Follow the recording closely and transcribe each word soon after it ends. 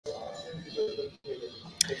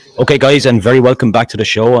Okay, guys, and very welcome back to the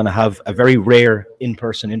show. And I have a very rare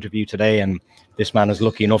in-person interview today, and this man is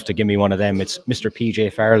lucky enough to give me one of them. It's Mr.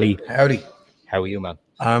 PJ Farley. Howdy. How are you, man?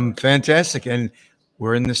 I'm fantastic, and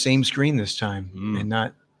we're in the same screen this time, and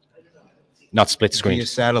not split screen via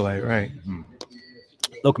satellite, right?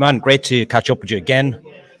 Look, man, great to catch up with you again.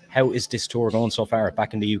 How is this tour going so far?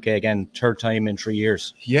 Back in the UK again, third time in 3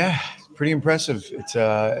 years. Yeah, pretty impressive.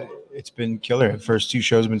 It's been killer. The first two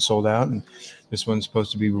shows have been sold out, and this one's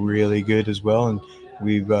supposed to be really good as well. And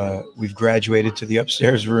we've graduated to the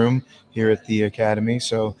upstairs room here at the Academy,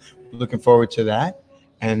 so looking forward to that.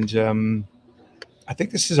 And I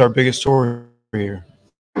think this is our biggest tour here.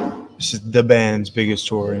 This is the band's biggest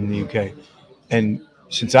tour in the UK, and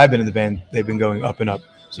since I've been in the band, they've been going up and up.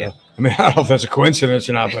 So yeah. I mean, I don't know if that's a coincidence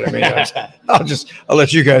or not, but I mean, I'll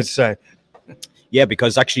let you guys say. Yeah,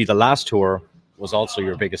 because actually the last tour was also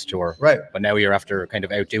your biggest tour, right? But now you're after kind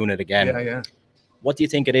of outdoing it again. Yeah. What do you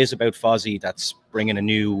think it is about Fozzy that's bringing a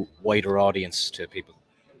new, wider audience to people?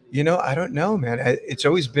 You know, I don't know, man. It's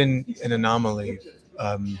always been an anomaly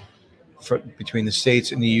between the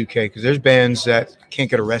States and the UK, because there's bands that can't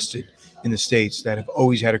get arrested in the States that have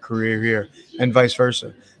always had a career here, and vice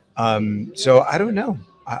versa. So I don't know.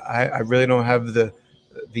 I really don't have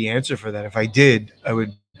the answer for that. If I did, I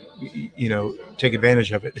would, take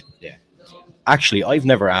advantage of it. Yeah. Actually, I've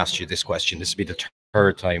never asked you this question. This will be the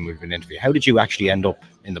third time we've been interviewed. How did you actually end up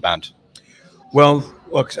in the band? Well,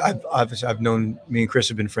 look, I've known, me and Chris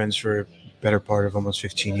have been friends for a better part of almost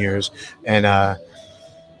 15 years, and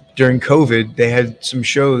during COVID, they had some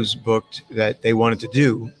shows booked that they wanted to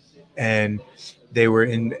do, and they were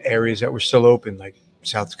in areas that were still open, like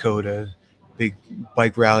South Dakota, big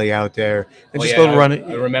bike rally out there. And running.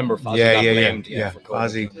 I remember Fozzy got blamed. Yeah.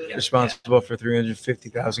 Fozzy responsible for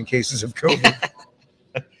 350,000 cases of COVID.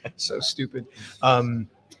 So stupid. And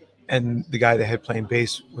the guy that had playing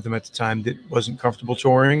bass with him at the time wasn't comfortable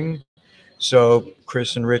touring. So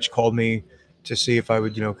Chris and Rich called me to see if I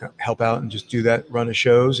would, help out and just do that run of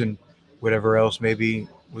shows and whatever else maybe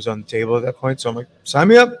was on the table at that point. So I'm like, sign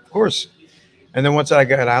me up, of course. And then once I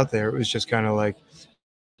got out there, it was just kind of like,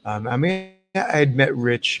 I had met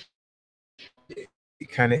Rich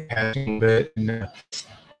kind of a bit, and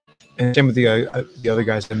same with the other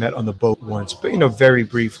guys I met on the boat once, but very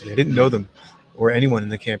briefly. I didn't know them or anyone in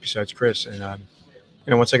the camp besides Chris. And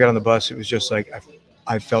once I got on the bus, it was just like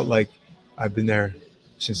I felt like I've been there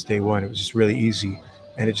since day one. It was just really easy,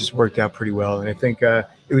 and it just worked out pretty well. And I think it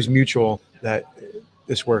was mutual that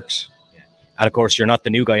this works. And of course, you're not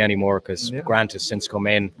the new guy anymore, because Grant has since come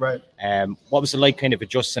in. Right. What was it like kind of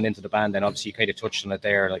adjusting into the band? And obviously you kind of touched on it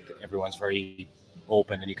there, like everyone's very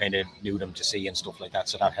open and you kind of knew them to see and stuff like that.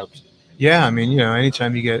 So that helped. Yeah. I mean,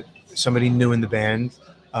 anytime you get somebody new in the band,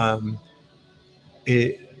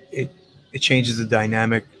 it changes the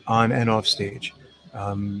dynamic on and off stage,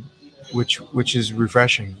 which is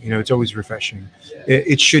refreshing. It's always refreshing.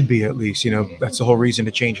 It should be, at least, that's the whole reason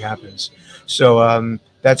a change happens. So,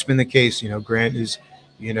 that's been the case. Grant is,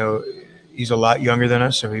 he's a lot younger than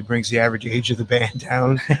us, so he brings the average age of the band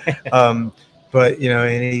down. But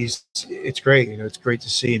and it's great. It's great to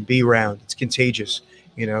see and be around. It's contagious.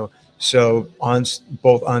 So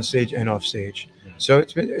both on stage and off stage. So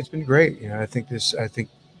it's been great. I think the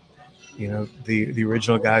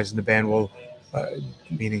original guys in the band will,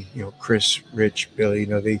 meaning Chris, Rich, Billy.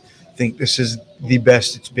 They think this is the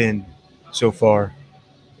best it's been so far.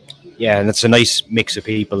 Yeah, and it's a nice mix of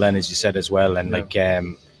people then, as you said, as well. And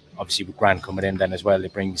obviously with Grant coming in then as well,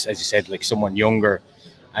 it brings, as you said, like someone younger.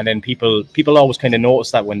 And then people always kind of notice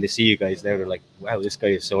that when they see you guys there, they're like, wow, this guy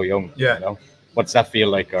is so young. Yeah. What does that feel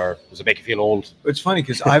like, or does it make you feel old? It's funny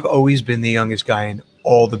because I've always been the youngest guy in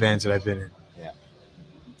all the bands that I've been in. Yeah.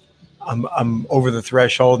 I'm over the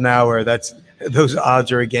threshold now where those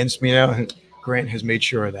odds are against me now, and Grant has made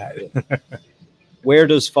sure of that. Where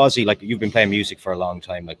does Fozzy, like, you've been playing music for a long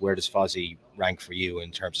time, like where does Fozzy rank for you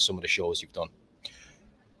in terms of some of the shows you've done?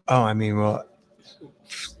 Oh, I mean, well,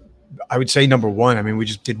 I would say number one. I mean, we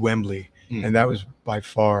just did Wembley, and that was by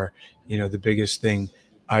far, the biggest thing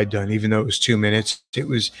I'd done. Even though it was 2 minutes, it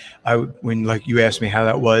was, when like you asked me how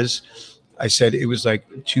that was, I said it was like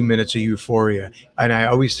 2 minutes of euphoria. And I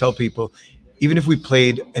always tell people, even if we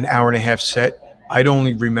played an hour and a half set, I'd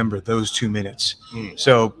only remember those 2 minutes.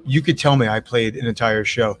 So you could tell me I played an entire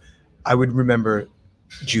show, I would remember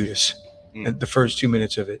Judas, and the first 2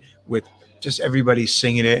 minutes of it, with just everybody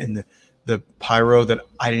singing it, and the pyro that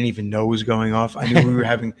I didn't even know was going off. I knew we were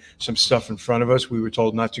having some stuff in front of us. We were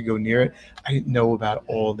told not to go near it. I didn't know about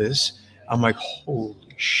all this. I'm like, holy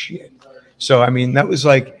shit. So, I mean, it was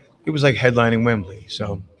like headlining Wembley.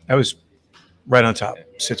 So that was right on top.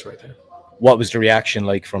 Sits right there. What was the reaction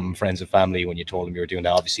like from friends and family when you told them you were doing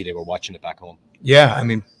that? Obviously, they were watching it back home. Yeah, I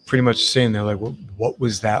mean, pretty much the same. They're like, what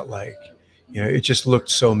was that like? You know, it just looked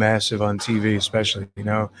so massive on TV, especially, you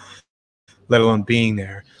know, let alone being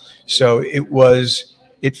there. So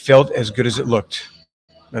it felt as good as it looked.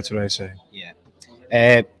 That's what I say.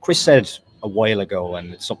 Yeah. Chris said a while ago,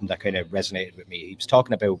 and it's something that kind of resonated with me. He was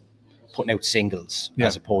talking about putting out singles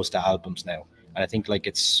as opposed to albums now. And I think like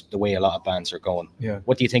it's the way a lot of bands are going. Yeah.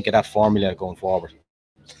 What do you think of that formula going forward?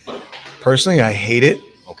 Personally, I hate it.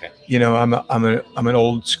 Okay. You know, I'm an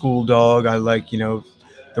old school dog. I like, you know,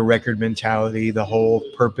 the record mentality, the whole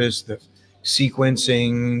purpose, the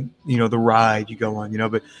sequencing, you know, the ride you go on, you know,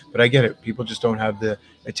 but I get it. People just don't have the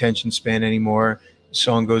attention span anymore. The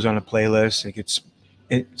song goes on a playlist.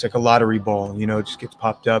 It's like a lottery ball, you know, it just gets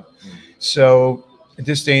popped up. So at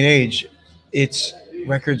this day and age,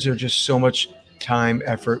 records are just so much time,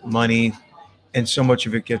 effort, money, and so much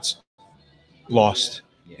of it gets lost.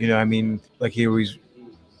 You know, I mean, like he always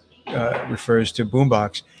refers to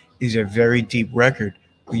Boombox, is a very deep record.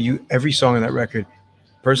 Every song on that record,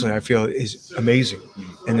 personally, I feel is amazing,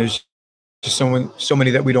 and there's just so many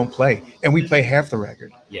that we don't play, and we play half the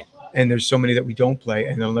record. Yeah. And there's so many that we don't play,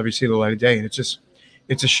 and they'll never see the light of day, and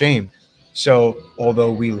it's a shame. So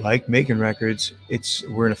although we like making records,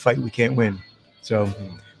 we're in a fight we can't win. So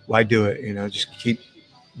why do it? You know, just keep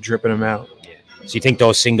dripping them out. Yeah. So you think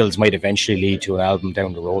those singles might eventually lead to an album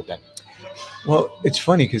down the road then? Well, it's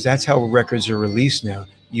funny because that's how records are released now.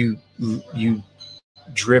 You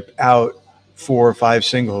drip out 4 or 5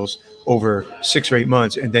 singles over 6 or 8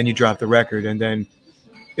 months, and then you drop the record, and then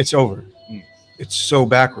it's over. It's so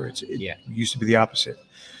backwards. It used to be the opposite.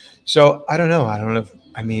 So I don't know.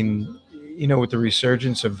 I mean, you know, with the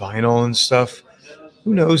resurgence of vinyl and stuff,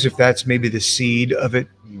 who knows if that's maybe the seed of it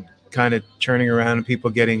kind of turning around and people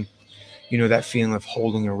getting, you know, that feeling of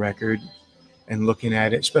holding a record and looking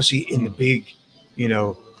at it, especially in the big, you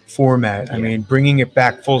know, format. I mean, bringing it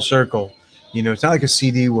back full circle. You know, it's not like a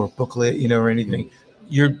CD or a booklet, you know, or anything.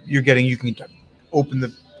 You can open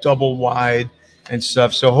the double wide and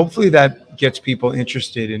stuff. So hopefully that gets people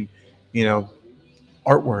interested in, you know,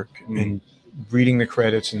 artwork and reading the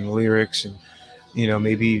credits and the lyrics, and, you know,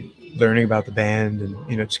 maybe learning about the band, and,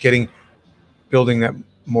 you know, just building that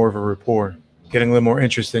more of a rapport, getting a little more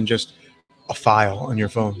interest than just a file on your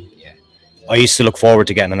phone. Yeah. I used to look forward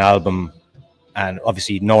to getting an album, and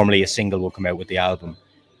obviously normally a single will come out with the album,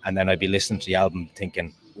 and then I'd be listening to the album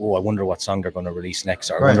thinking, oh, I wonder what song they're going to release next,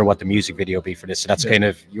 or I wonder what the music video will be for this. So that's kind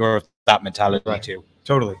of that mentality too.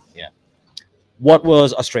 Totally. Yeah. What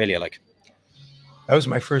was Australia like? That was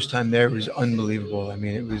my first time there. It was unbelievable. I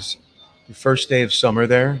mean, it was the first day of summer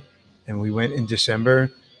there, and we went in December,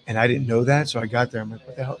 and I didn't know that. So I got there. I'm like,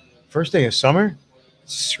 what the hell? First day of summer?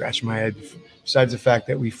 Scratch my head. Besides the fact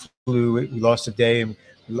that we flew, we lost a day, and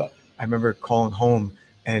I remember calling home,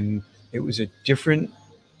 and it was a different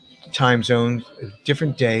time zone, a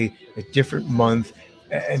different day, a different month,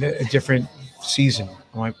 and a different season.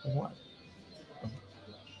 I'm like, what?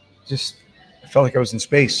 I felt like I was in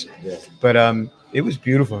space. Yeah. But it was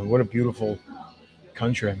beautiful. What a beautiful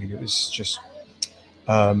country. I mean, it was just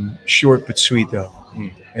short but sweet, though.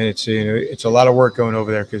 And it's, you know, it's a lot of work going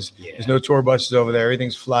over there because there's no tour buses over there.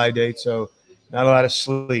 Everything's fly date, so not a lot of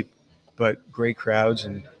sleep, but great crowds,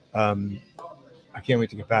 and I can't wait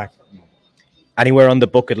to get back. Anywhere on the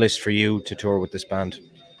bucket list for you to tour with this band?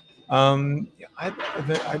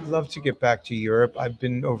 I'd love to get back to Europe. I've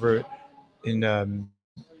been over in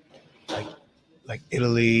like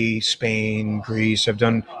Italy, Spain, Greece. I've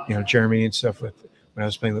done, you know, Germany and stuff when I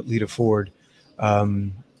was playing with Lita Ford.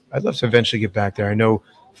 I'd love to eventually get back there. I know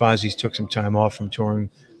Fozzy's took some time off from touring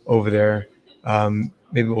over there.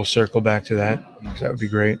 Maybe we'll circle back to that, because that would be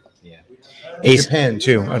great. Yeah. Japan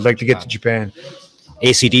too. I'd like to get to Japan.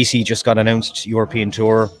 AC/DC just got announced European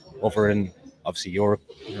tour over in obviously Europe.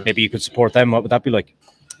 Maybe you could support them. What would that be like?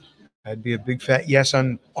 That'd be a big fat yes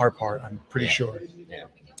on our part. I'm pretty sure.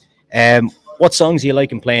 Yeah. What songs do you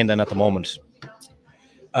like in playing then at the moment?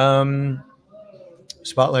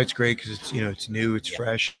 Spotlight's great because it's, you know, it's new, it's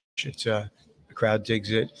fresh, it's the crowd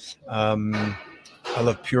digs it. I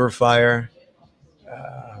love Purifier.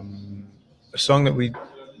 A song that we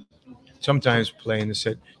sometimes play in the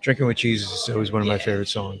set, Drinking with Jesus, is always one of my favorite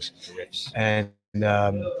songs. And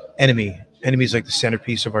Enemy's like the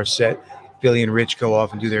centerpiece of our set. Billy and Rich go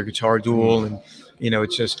off and do their guitar duel, and, you know,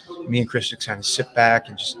 it's just me and Chris just kind of sit back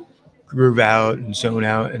and just groove out and zone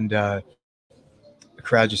out, and the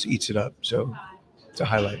crowd just eats it up. So it's a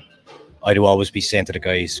highlight. I do always be saying to the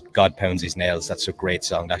guys, God Pounds His Nails. That's a great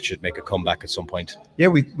song. That should make a comeback at some point. Yeah,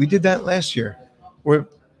 we did that last year. What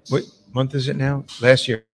month is it now? Last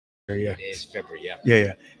year. Yeah. It is February, yeah.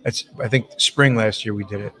 Yeah. That's, I think, spring last year we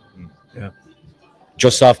did it. Yeah.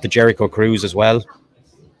 Just off the Jericho cruise as well.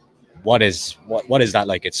 What is that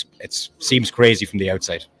like? It's seems crazy from the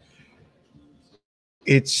outside.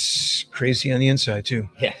 It's crazy on the inside too.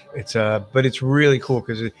 Yeah. It's but it's really cool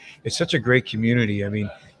because it's such a great community. I mean,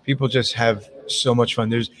 people just have so much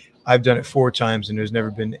fun. I've done it 4 times and there's never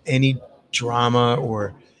been any drama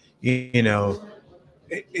or, you know,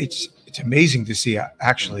 it's amazing to see,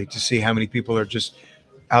 actually, to see how many people are just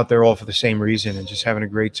out there all for the same reason and just having a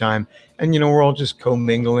great time. And, you know, we're all just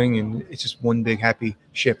commingling and it's just one big happy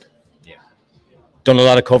ship. Done a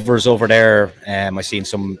lot of covers over there. I've seen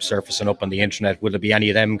some surfacing up on the internet. Will there be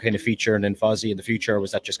any of them kind of featuring in Fozzy in the future, or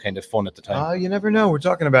was that just kind of fun at the time? You never know. We're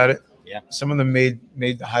talking about it. Yeah. Some of them made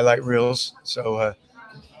the highlight reels. So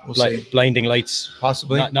we'll see. Blinding Lights.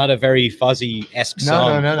 Possibly. Not a very Fozzy-esque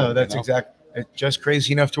song. No. That's exactly. Just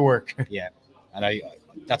crazy enough to work. Yeah. And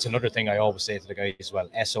that's another thing I always say to the guys as well.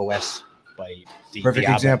 SOS by the Perfect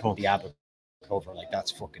example. The ABBA cover. Like,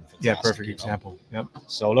 that's fucking fantastic. Yeah, perfect example. Yep.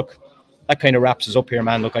 So look, that kind of wraps us up here,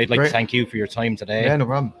 man. Look, I'd like Great. to thank you for your time today. Yeah, no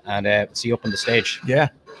problem. And see you up on the stage. Yeah.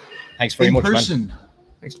 Thanks very much, man.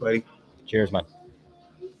 Thanks, buddy. Cheers, man.